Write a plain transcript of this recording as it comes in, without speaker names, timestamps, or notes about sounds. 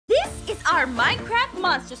our Minecraft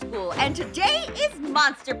Monster School, and today is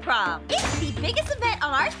Monster Prom. It's the biggest event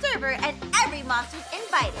on our server, and every monster's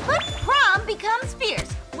invited. But prom becomes fierce,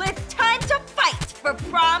 when it's time to fight for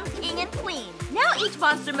prom king and queen. Now each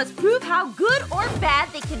monster must prove how good or bad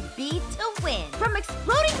they can be to win. From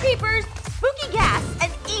exploding creepers, spooky gas,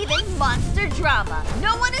 and even monster drama.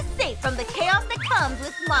 No one is safe from the chaos that comes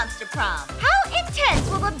with Monster Prom. How intense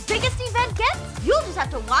will the biggest event get? You'll just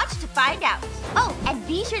have to watch to find out. Oh, and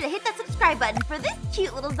be sure to hit that subscribe button for this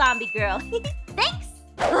cute little zombie girl. Thanks.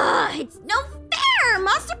 Ugh, it's no fair.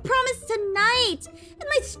 Monster Prom is tonight. And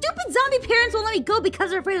my stupid zombie parents won't let me go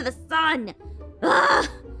because they're afraid of the sun. Ugh.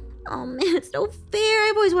 Oh man, it's no fair.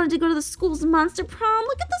 I've always wanted to go to the school's Monster Prom.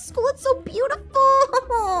 Look at the school, it's so beautiful.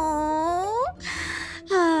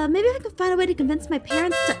 Maybe I can find a way to convince my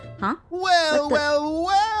parents to... Huh?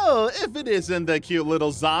 Well, if it isn't the cute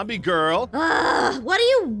little zombie girl. What do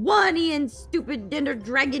you want, Ian, stupid Ender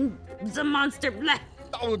Dragon, the monster, blah.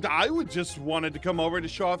 Oh, I just wanted to come over to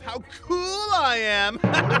show off how cool I am.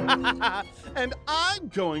 And I'm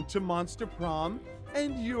going to Monster Prom,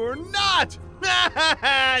 and you're not.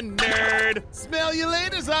 Nerd. Smell you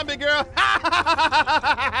later, zombie girl.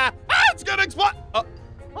 It's gonna explode.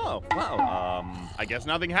 Oh, wow. I guess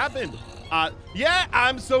nothing happened. Yeah,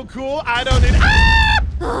 I'm so cool, I don't need...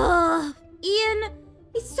 Ian,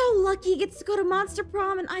 he's so lucky he gets to go to Monster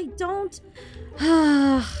Prom and I don't.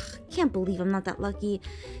 Can't believe I'm not that lucky.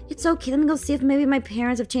 It's okay, let me go see if maybe my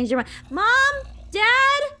parents have changed their mind. Mom?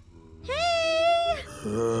 Dad? Hey!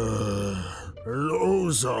 Hello,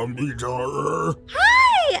 zombie daughter.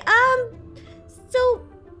 Hi!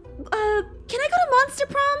 Can I go to Monster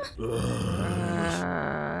Prom?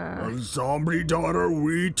 Zombie daughter,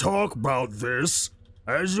 we talk about this.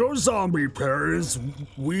 As your zombie parents,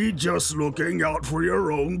 we just looking out for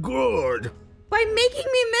your own good. By making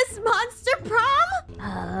me miss Monster Prom?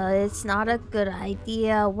 It's not a good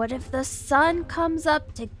idea. What if the sun comes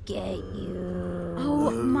up to get you?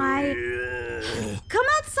 Oh my... Come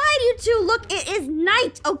outside, you two. Look, it is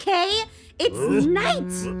night, okay? It's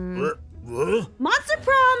night. Monster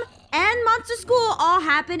Prom and Monster School all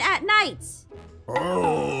happen at night.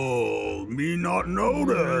 Oh, me not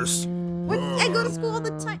notice. What? I go to school all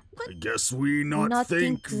the time. What? I guess we not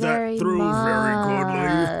think that through very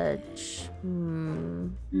goodly.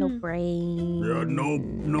 No brain. Yeah,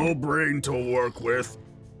 no brain to work with.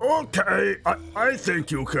 Okay, I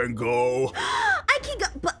think you can go. I can go,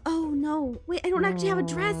 but oh no. Wait, I don't actually have a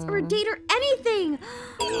dress or a date or anything.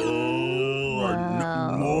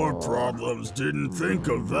 More problems. Didn't think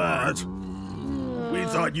of that. We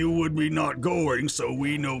thought you would be not going, so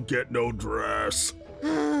we no get no dress.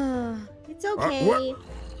 It's okay.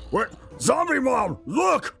 What? Zombie mom,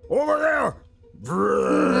 look! Over there!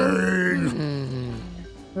 Brain!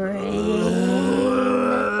 What?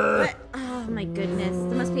 Oh my goodness.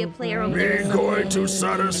 There must be a player over there. Me going to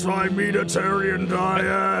satisfy meatitarian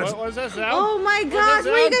diet. What was that sound? Oh my gosh,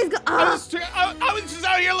 where you guys go? I was just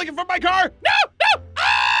out here looking for my car.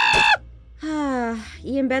 No!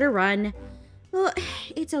 Ian better run. Well,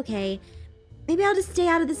 it's okay. Maybe I'll just stay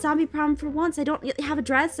out of the zombie prom for once. I don't have a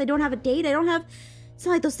dress. I don't have a date. I don't have... It's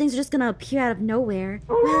not like those things are just gonna appear out of nowhere.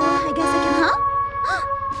 Well, I guess I can... Huh?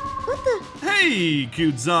 What the... Hey,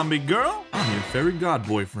 cute zombie girl. I'm your fairy god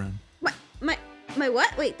boyfriend. What? My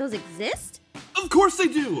what? Wait, those exist? Of course they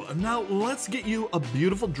do. Now let's get you a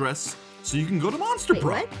beautiful dress so you can go to Monster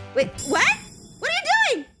Prom. What? Wait, what? What are you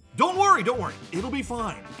doing? Don't worry. It'll be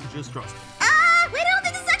fine. Just trust me. Wait, I don't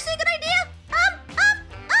think this is actually a good idea.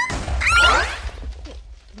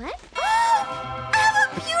 Wait, what? I have a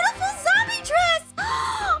beautiful zombie dress.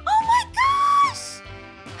 Oh my gosh.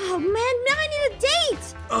 Oh man, now I need a date.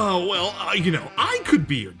 Oh, well, I could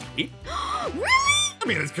be your date. Really? I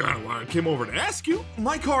mean, that's kind of why I came over to ask you.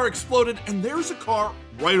 My car exploded, and there's a car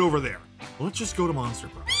right over there. Let's just go to Monster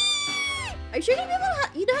Prom. Are you sure you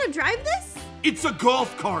know how to drive this? It's a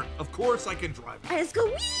golf cart. Of course I can drive it. All right, let's go.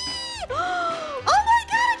 Whee! Oh my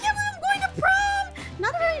god, I can't believe I'm going to prom.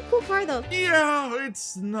 Not a very cool car, though. Yeah,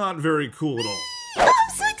 it's not very cool at all. Oh, I'm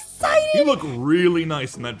so excited. You look really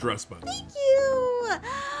nice in that dress, by the way. Thank you.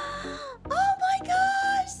 Oh my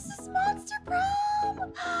gosh, this is Monster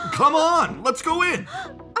Prom. Come on, let's go in.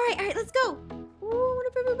 All right, let's go. Oh, what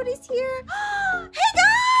if everybody's here? Hey,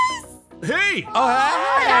 guys. Hey! Oh,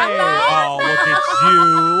 hey! Oh, look at you.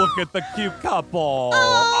 Look at the cute couple.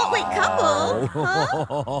 Oh, wait, couple? Huh?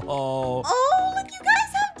 Oh. Oh, look, you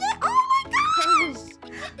guys have dates. Oh, my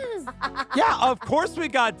gosh. Yeah, of course we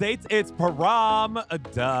got dates. It's prom.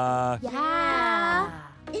 Duh. Yeah.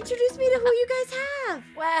 Introduce me to who you guys have.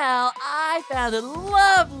 Well, I found a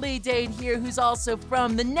lovely date here who's also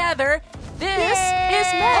from the Nether. This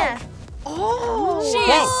is Meg. She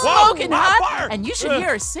Whoa, is whoa, smoking wow, hot, fire. and you should hear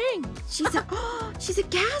her sing. She's a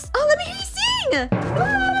gas. Oh, let me hear you sing.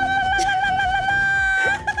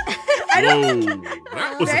 I don't know.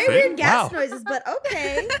 That was a Very thing. weird gas Wow. noises, but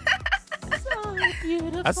okay. So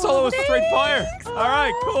beautiful. That solo was straight fire. All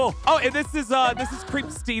right, cool. Oh, and this is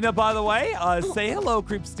Creepstina, by the way. Say hello,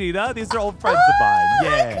 Creepstina. These are old friends of mine. Hi,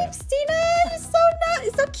 Yeah. Christina. You're so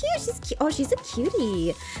nice. So cute. She's cute. Oh, she's a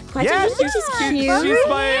cutie. Quite Yeah, she's she's cute. She's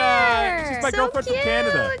my So girlfriend from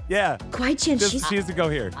Canada. Yeah. Kwai-chan, She has to go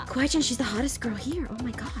here. Kwai-chan, she's the hottest girl here. Oh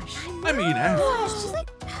my gosh. I mean, She's like,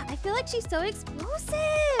 I feel like she's so explosive.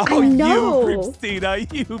 Oh, know. you,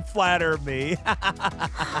 Creepstina, you flatter me.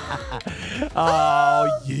 Oh,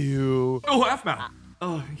 you. oh, Aphmau.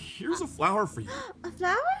 Here's a flower for you. A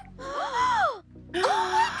flower? Oh my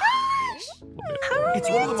It's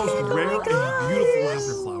one of the most rare and beautiful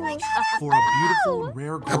lavender flowers for a beautiful and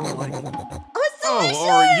rare girl like you. Oh, it's delicious. Oh,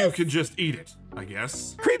 or you can just eat it, I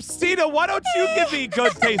guess. Creepstina, why don't you give me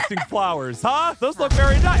good tasting flowers, huh? Those look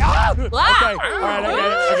very nice. Ah! Okay, all right,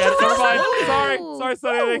 I get it. Never mind.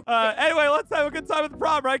 Sorry, anything. Anyway, let's have a good time at the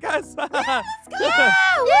prom, right, guys? Aaron,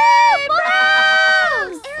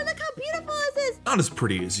 look how beautiful this is. Not as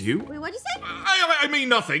pretty as you. Wait, what'd you say? I mean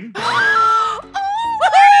nothing.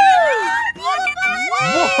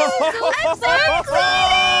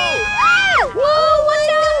 Whoa, watch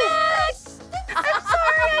out, Max! I'm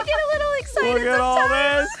sorry, I get a little excited. Look at all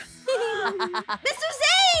this. Mr.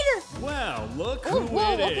 Zane! Well, look who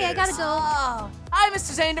Whoa, it is. okay, I gotta go. Oh, hi,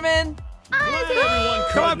 Mr. Zanderman. Glad everyone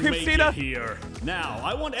Come on, couldn't make Christina. it here. Now,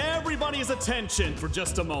 I want everybody's attention for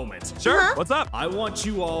just a moment. Sure, what's up? I want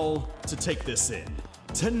you all to take this in.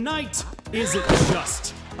 Tonight isn't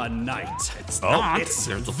just a night. It's not. It's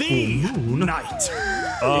There's a the full moon. night. It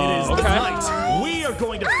is the okay. night we are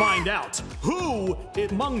going to find out who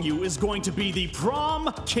among you is going to be the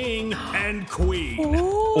prom king and queen.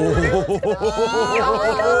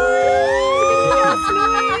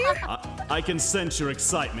 I can sense your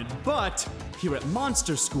excitement, but here at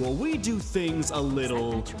Monster School, we do things a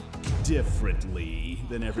little differently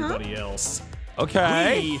than everybody else.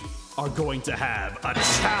 Okay. We are going to have a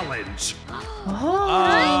challenge.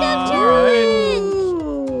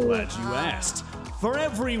 Glad you asked. For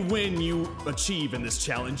every win you achieve in this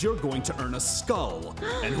challenge, you're going to earn a skull.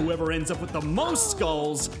 And whoever ends up with the most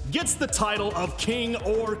skulls gets the title of king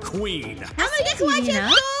or queen. I'm gonna get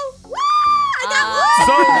Kwai-chan skull. Woo! I got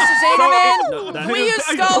one! Mr. Zanderman, that- we use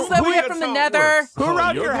skulls that we get from the nether. Who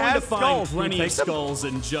around you're here going has to find skulls? plenty Can we of take them? skulls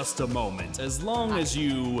in just a moment, as long as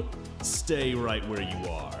you stay right where you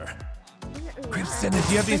are. Creepstina,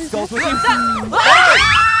 do you have these skulls with you?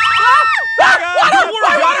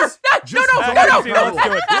 Just No, let's do it.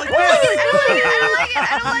 Are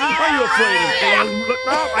you afraid of?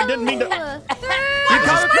 No, I didn't mean to.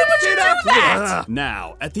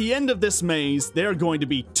 Now, at the end of this maze, there are going to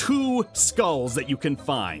be 2 skulls that you can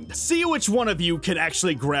find. See which one of you can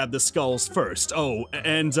actually grab the skulls first. Oh,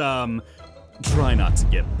 and try not to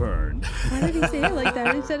get burned. Why did he say it like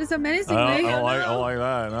that? He said it so menacingly. I don't like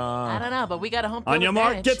that. I don't know, but we got a home field On your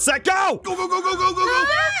mark, advantage. get set, go! Go, go, go, go, go, go, go!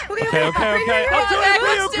 Okay. I'm doing Okay, it for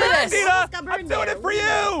you, let's do this. Christina. I'm doing it for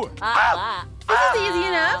you. This is easy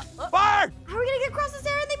enough. Fire! How are we gonna get across this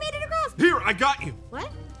area? They made it across. Here, I got you.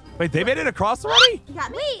 What? Wait, they made it across already? You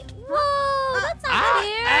got me? Wait, whoa, that's not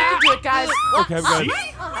We fair. can do it, guys. Okay, I'm good. See?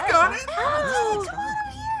 I got it. Oh, come on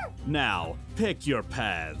over here. Now, pick your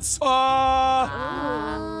paths. You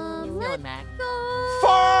feeling, Mac?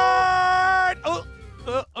 Fart! Oh,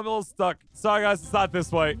 I'm a little stuck. Sorry, guys, it's not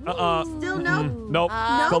this way. Still no? Nope.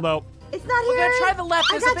 Still nope. It's not here. We're gonna try the left.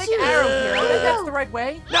 There's a got big you. arrow here. I think that's the right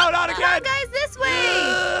way. No, not again. Guys, this way.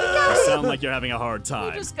 You sound like you're having a hard We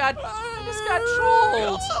time. just got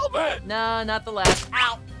trolled. No, not the left.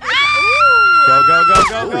 Ow. Go. I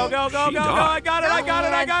got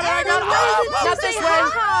it. Not this way.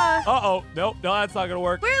 Uh-oh. Nope. No, that's not gonna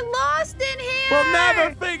work. We're lost in here. We'll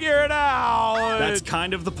never figure it out. That's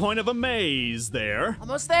kind of the point of a maze there.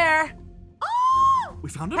 Almost there. We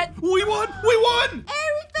found him. We won. We won.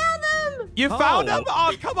 You found him?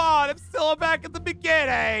 Oh, come on. I'm still back at the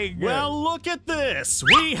beginning. Well, look at this.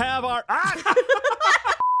 We have our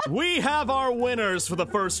we have our winners for the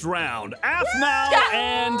first round, Aphmau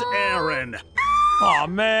and Aaron. Oh,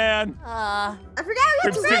 man. I forgot we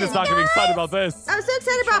had to Christina's not gonna be excited about this. I was so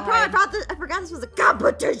excited about prom. I forgot this was a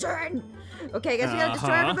competition. Okay, I guess we gotta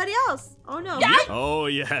destroy everybody else. Oh no. Oh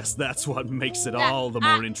yes, that's what makes it all the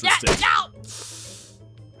more interesting.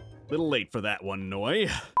 Little late for that one, Noi.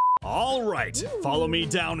 All right, follow me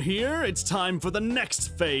down here. It's time for the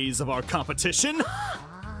next phase of our competition.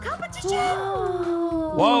 Competition.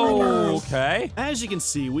 Whoa, okay. As you can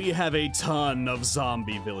see, we have a ton of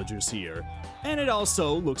zombie villagers here. And it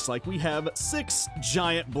also looks like we have 6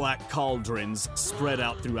 giant black cauldrons spread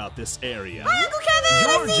out throughout this area.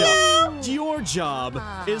 Your job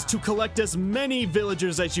is to collect as many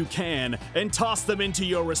villagers as you can and toss them into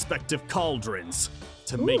your respective cauldrons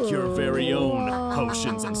to make your very own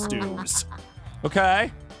potions and stews.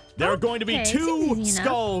 Okay. There are going to be Okay, 2 easy enough.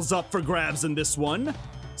 skulls up for grabs in this one.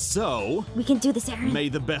 So, We can do this, Aaron. may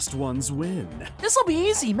the best ones win. This'll be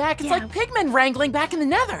easy, Mac. It's like pigmen wrangling back in the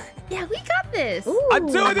nether. Yeah, we got this. I'm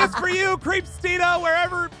doing this for you, Creepstina,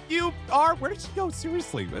 wherever you are. Where did she go?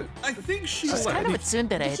 Seriously. I think she She's kind of with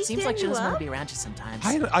Tsundere. It she seems like she stand doesn't you want up? to be around you sometimes.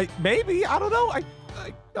 Maybe. I don't know.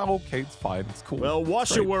 I'm okay. It's fine. It's cool. Well, wash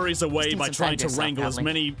Great. your worries away Just need by some trying time to to wrangle as yourself,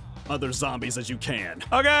 many other zombies as you can.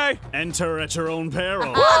 Okay. Enter at your own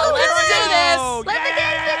peril. Oh, let's do this. Let the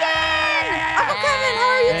games begin! Uncle Kevin, how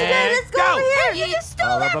are you today? And Let's go go. over here. You just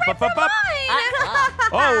stole that right from mine!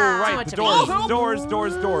 Oh, right. much The of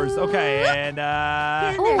doors. Okay, and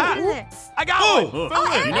Get in there, get in there. I got one.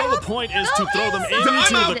 Ugh. You know the point is to throw them into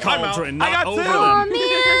I'm out. the cauldron, I not got over 2. Oh, them.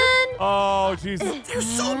 man! Oh, jeez. They're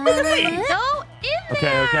so many! Go in Okay.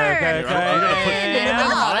 I'm gonna put,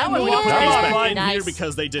 Yeah. I'm gonna Yeah. put these back Nice. in here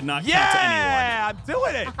because they did not count to Yeah, I'm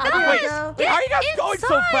doing it. There we Wait, go. how are you guys going so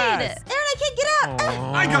inside. fast? Aaron, I can't get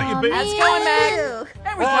out. I got you, baby. That's going, Mac. Ew.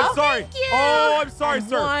 There we Oh, I'm go. sorry. Thank you. Oh, I'm sorry, And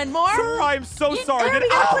sir. one more. Sir, I'm so sorry. Aaron, we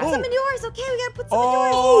gotta put some Ow. in yours, okay? We gotta put some in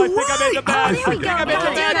yours. Oh, I think I made the bed. I there we think go. I made the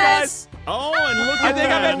Okay, bed, guys. guys. Oh, and look I at think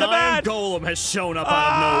that. I'm in the An iron bed. golem has shown up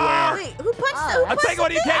out of nowhere. Wait, who punched Oh, I'm taking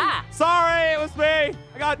what you can. Ah. Sorry, it was me.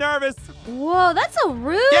 I got nervous. Whoa, that's so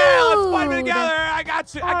rude! Yeah, let's fight it together. I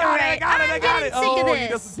got you. I got it. I Alright, got it. I I'm got it. getting sick of Oh, he this.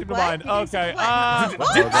 doesn't seem to What? mind. You getting sick Okay. of what?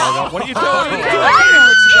 What are you doing? What are you doing? Okay.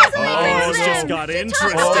 Oh, this just got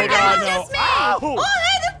interesting. Oh, Stop God, it, no. it's me. Ow. Oh,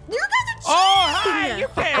 hey, you guys are cheating. Oh, hi. You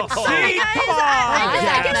can't Oh, cheat. guys, Come on. I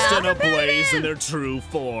can Gassed and help ablaze in their true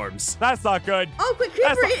forms. That's not good. Oh, quick,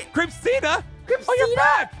 That's Creeper. not... Creepstina? Creepstina? Oh, you're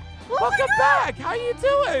back. Oh, my Welcome God. back. How you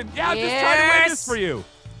doing? Yeah, I'm just trying to win this Yes. for you.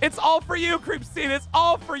 It's all for you, Creepstina. It's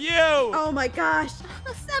all for you. Oh, my gosh.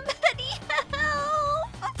 Somebody help!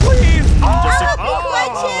 Please. Oh, Oh. be quiet,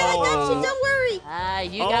 Chad. I got you. Don't worry.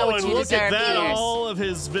 You got what and you look deserve, at that. Pierce. All of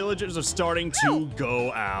his villagers are starting to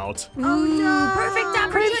go out. Oh, no. Perfect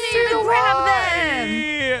opportunity to grab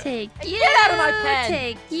them! Take you! Get out of my pen.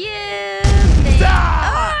 Take you! Take...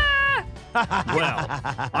 Ah!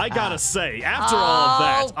 Well, I gotta say, after all of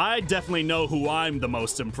that, I definitely know who I'm the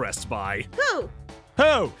most impressed by. Who?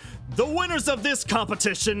 Who? The winners of this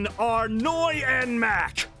competition are Noi and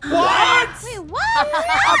Mac. What? Wait, what?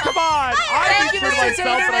 Oh, come on. I Thank think you, for Mr.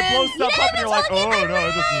 myself and I blow Taterman. stuff up and you're like, oh,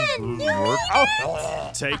 no, this doesn't work.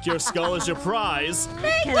 Oh. Take your skull as your prize.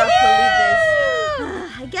 Cannot believe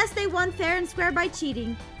this. I guess they won fair and square by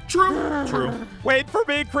cheating. True. True. Wait for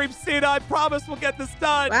me, Creepstina. I promise we'll get this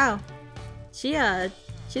done. Wow.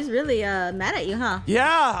 She's really mad at you, huh?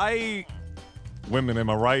 Yeah, Women, am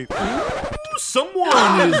I right? Someone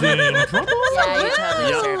is in trouble. Yeah, you totally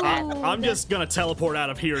Yeah, deserve that. I'm just gonna teleport out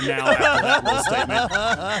of here now after that little statement.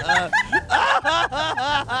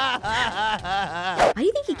 Why do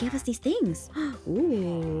you think he gave us these things?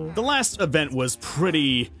 Ooh. The last event was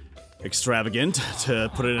pretty extravagant,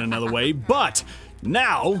 to put it another way, but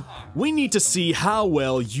now we need to see how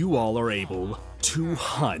well you all are able to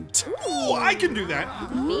hunt. Ooh, I can do that.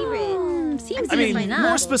 Seems I mean, why not?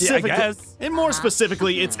 More specifically, guess. and more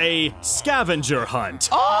specifically, it's a scavenger hunt.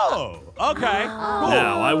 Oh, okay.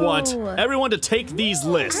 Now, I want everyone to take these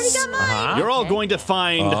lists. You're all going to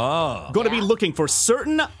find, going to be looking for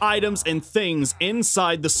certain items and things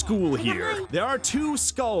inside the school here. There are 2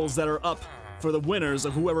 skulls that are up for the winners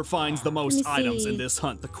of whoever finds the most Let me items see. in this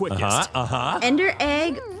hunt the quickest. Ender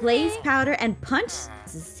egg, blaze powder, and punch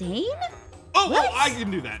Zane? Oh, I can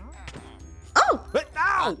do that. Oh! But,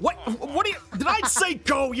 ow! What do you, did I say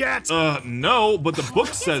go yet? No, but the book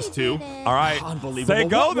says to. All right. Unbelievable. Say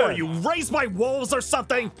go What were then. you raised by wolves or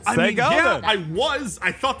something? Say go yeah, then. I was.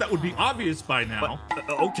 I thought that would be obvious by now.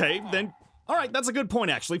 Okay, then. All right, that's a good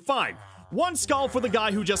point, actually. Fine. 1 skull for the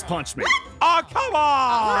guy who just punched me. Oh, come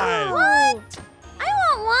on. What? I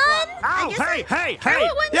want one! Ow! Hey!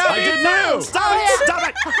 want one Yeah, I me did too. not. Stop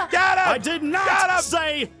it! Get him. I did Got not him.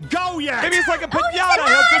 say go yet. Maybe it's like a Oh, he said pinata.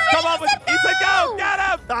 He'll just go. come up with. He said go. Get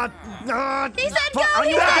him. He said go, I he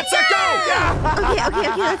knew said I said go. Yeah.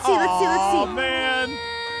 Okay, let's see. Oh, man.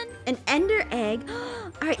 An ender egg.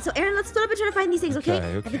 All right, so Aaron, let's split up and try to find these things, okay?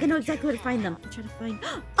 Okay, I think I know exactly where to find them. I'm trying to find.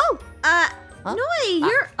 Oh, Noi,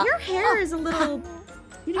 your hair is a little.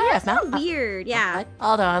 Your hair is a little weird. Yeah.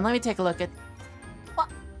 Hold on, let me take a look at.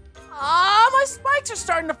 my spikes are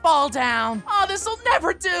starting to fall down. Oh, this'll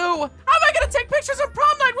never do. How am I gonna take pictures of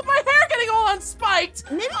prom night with my hair getting all unspiked?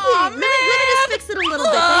 Maybe Oh, let me just fix it a little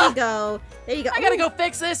bit. There you go. There you go. I gotta go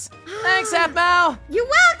fix this. Thanks, Aphmau. You're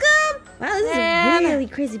welcome. Wow, this Man. is a really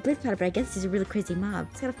crazy blitz powder, but I guess this is a really crazy mob.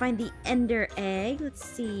 Just gotta find the ender egg. Let's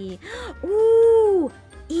see. Ooh,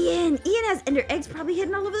 Ian. Ian has ender eggs probably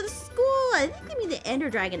hidden all over the school. I think we need the ender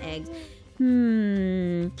dragon eggs.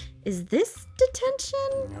 Is this detention?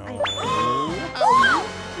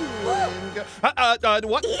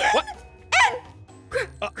 What? Ian What? and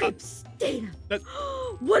Creepstina.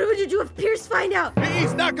 What would you do if Pierce find out?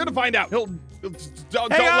 He's not gonna find out. Don't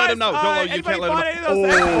Hey, let him guys, know. You anybody can't let find him any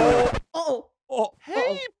of those Oh. Oh,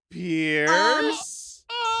 Hey, Pierce.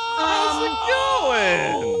 How's it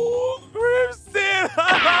going?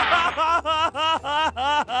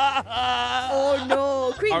 Oh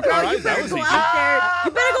no, Creep All girl, right, you that better was go easy. out there.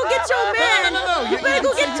 You better go get your man. No. You better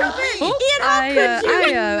go get your man. Ian, how could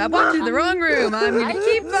you? I walked through the wrong room. I'm gonna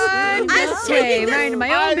keep on this way, minding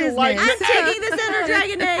my own business. I'm taking this ender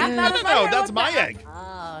dragon egg. No, that's my egg.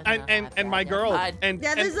 Oh, And my girl. And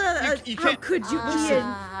Yeah, there's you how can't. could you,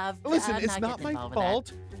 Ian? Listen, it's not my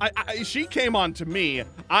fault. She came on to me.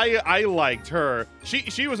 I liked her.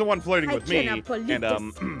 She was the one flirting with me. And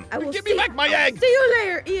I will give me back my egg. See you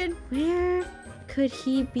later, Ian. Where could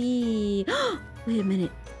he be? Wait a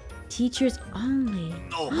minute. Teachers only.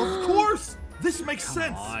 Oh, of course. This makes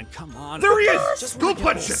sense. Come on. There he is. Just Go wanna get a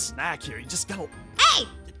punch little him. snack here. You just gotta. Hey!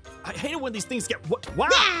 I hate it when these things get. Wow!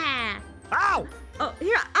 Yeah. Ow! Oh,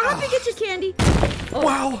 here, I'll help you get your candy. Oh.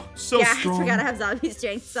 Wow, so Yeah, strong. I forgot I have zombie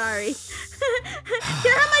strength. Sorry.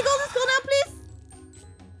 Can I have my golden skull now, please?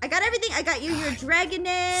 I got everything. I got you your dragon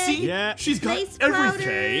egg. See? Yeah. She's got Lace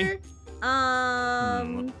everything. powder.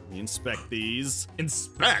 Let me inspect these.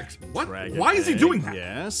 Inspect? What? Dragon Why is he egg, doing that?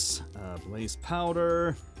 Yes. Blaze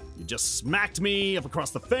powder. You just smacked me up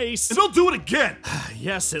across the face. And don't do it again.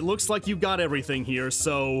 Yes, it looks like you got everything here,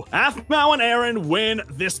 so Aphmau and Aaron win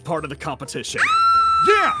this part of the competition.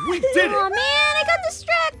 Yeah, we did Oh it. man, I got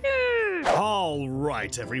distracted. All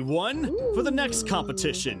right, everyone. For the next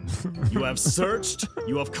competition, you have searched,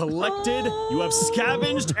 you have collected, you have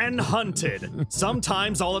scavenged and hunted,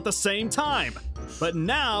 sometimes all at the same time. But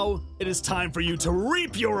now it is time for you to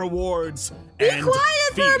reap your rewards and Be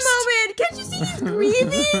quiet for a feast. moment. Can't you see he's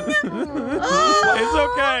breathing? Oh. It's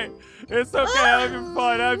okay. It's okay. Have your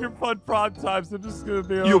fun. Have your fun prom times. I'm just gonna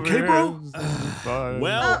be over okay, here. bro? Just gonna be fine.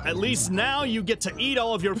 Well, at least now you get to eat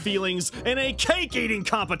all of your feelings in a cake-eating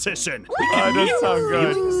competition. That does sound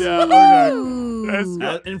good. Yeah, okay. That's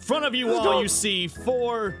good. In front of you all, you see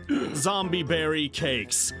 4 zombie berry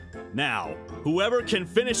cakes. Now, whoever can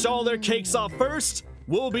finish all their cakes off first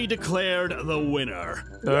will be declared the winner.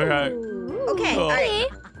 Okay. Okay, all right.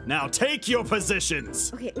 Now take your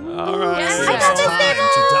positions. Okay. All right. I got It's this time table.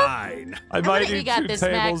 to dine. I might We need got 2 this,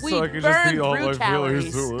 Mac. tables We so I can just burned eat all through my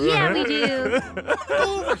feelings. calories. Yeah, we do.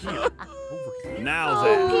 Over here. Now Oh,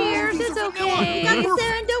 then, Pierce, it's okay. Got this,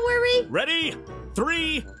 Aaron. Don't worry. ready?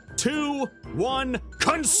 3, 2, 1,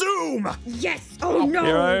 consume! Yes. Oh no.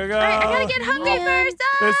 Here I go. All right, I gotta get hungry first.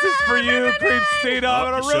 This is for you, Creepstina. Oh, I'm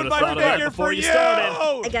you gonna ruin should've my thought of that finger before for you you. started.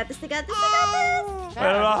 I got this. I got this. I got this.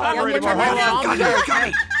 I'm not hungry anymore. Hold on.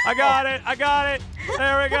 I got it.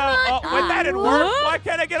 There we go. Oh, wait, that didn't work. Why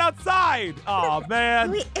can't I get outside? Oh, man.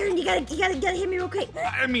 Wait, Aaron, you gotta hit me real quick.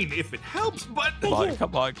 I mean, if it helps, but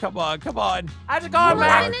Come on. How's it going,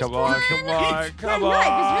 man? Come on.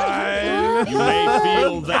 You may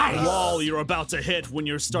feel that wall you're about to hit when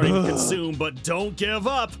you're starting to consume, but don't give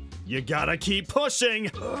up. You gotta keep pushing.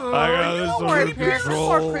 I got this Don't worry, under Pierce. There's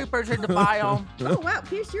more control. creepers in the biome. Oh wow,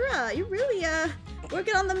 Pierce, you're really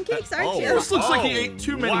working on them cakes, aren't you? this looks like he ate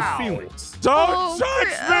too many wow. feelings. Don't touch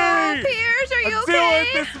me! Pierce, are you I'm okay?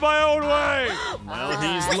 doing this my own way. Well,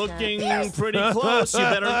 he's looking pretty close.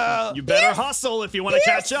 You better hustle if you want to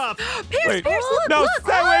catch up. Wait, look, no, look,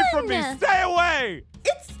 stay away from me. run. Stay away.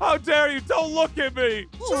 How dare you? Don't look at me.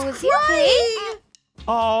 Oh, is he okay?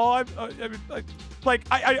 Oh,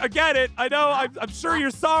 I get it. I know. I'm sure you're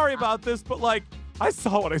sorry about this, but like, I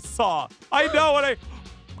saw what I saw. I know what I.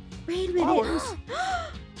 Wait a minute. Flowers.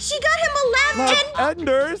 She got him a lavender.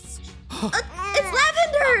 Enders. It's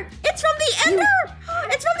lavender. It's from the ender.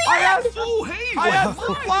 It's from the I end. asked, Oh, hey. I asked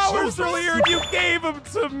for flowers earlier, and you gave them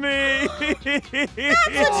to me. That's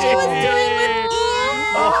what she was doing with Ian.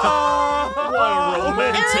 What a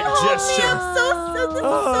romantic Aaron, hold me. gesture. This is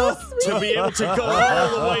so sweet. To be able to go all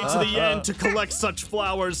the way to the end to collect such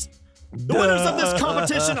flowers. The winners of this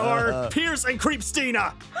competition are Pierce and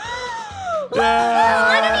Creepstina.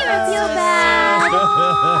 I don't even feel bad.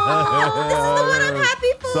 This is the one I'm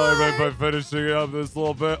happy for. Sorry by finishing up this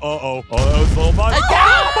little bit. Uh-oh. Oh, that was a little much.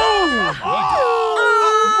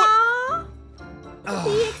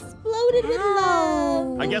 He exploded with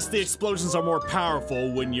love. I guess the explosions are more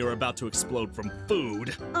powerful when you're about to explode from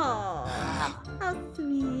food. Oh, how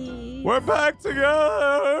sweet. We're back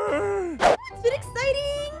together. It's been exciting.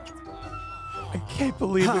 I can't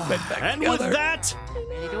believe we've been back And together. with that,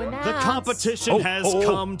 the competition has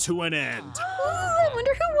come to an end. I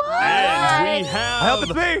wonder who won. And we Help it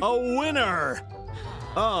have be. a winner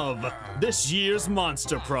of this year's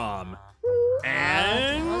Monster Prom.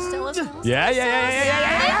 And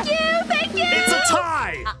Yeah. Thank you. it's a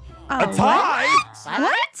tie. A tie?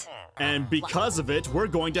 What? And because of it, we're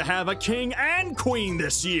going to have a king and queen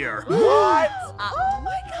this year. What? Oh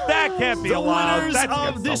my God. That can't be The allowed. winners That's of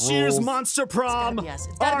against this the year's rules. Monster Prom It's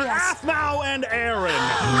gotta are be us. Aphmau and Aaron.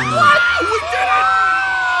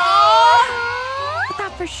 I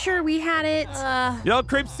thought for sure we had it. You know,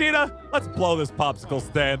 Creepstina, let's blow this popsicle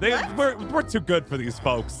stand. We're too good for these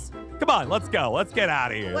folks. Come on, let's go. Let's get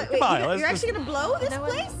out of here. Wait, Come on, you're actually gonna blow this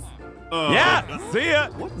place? Yeah, see ya.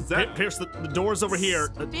 What is that? Pierce, the door's over here.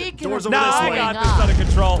 The Speaking door's of over No, this I way. got this under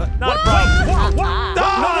control. Not a problem. No.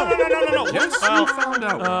 Yes, Well, we found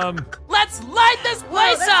out. Let's light this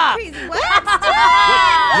place up! Crazy. What?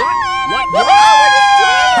 What?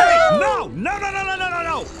 Hey, no. I'm gonna have all my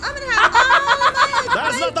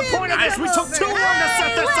That's not the point of this. We took too long to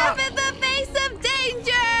set this up. in the face of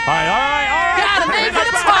danger. All right. Gotta make it a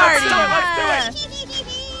Let's party! do it.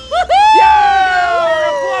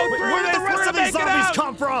 Where did the rest of these zombies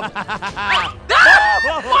come from? Hey,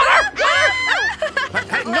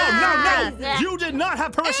 no. You did not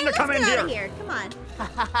have permission to come in Get out here. of here. Come on.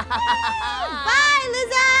 Bye,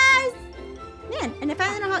 losers. Man, and I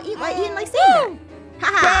finally know how to eat while Ian likes saying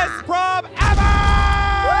that. Best prom ever!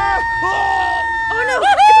 Oh no,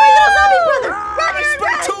 it's my little zombie brother. I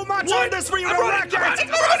spent too much on this for you to wreck it. It's my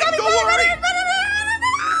little zombie brother.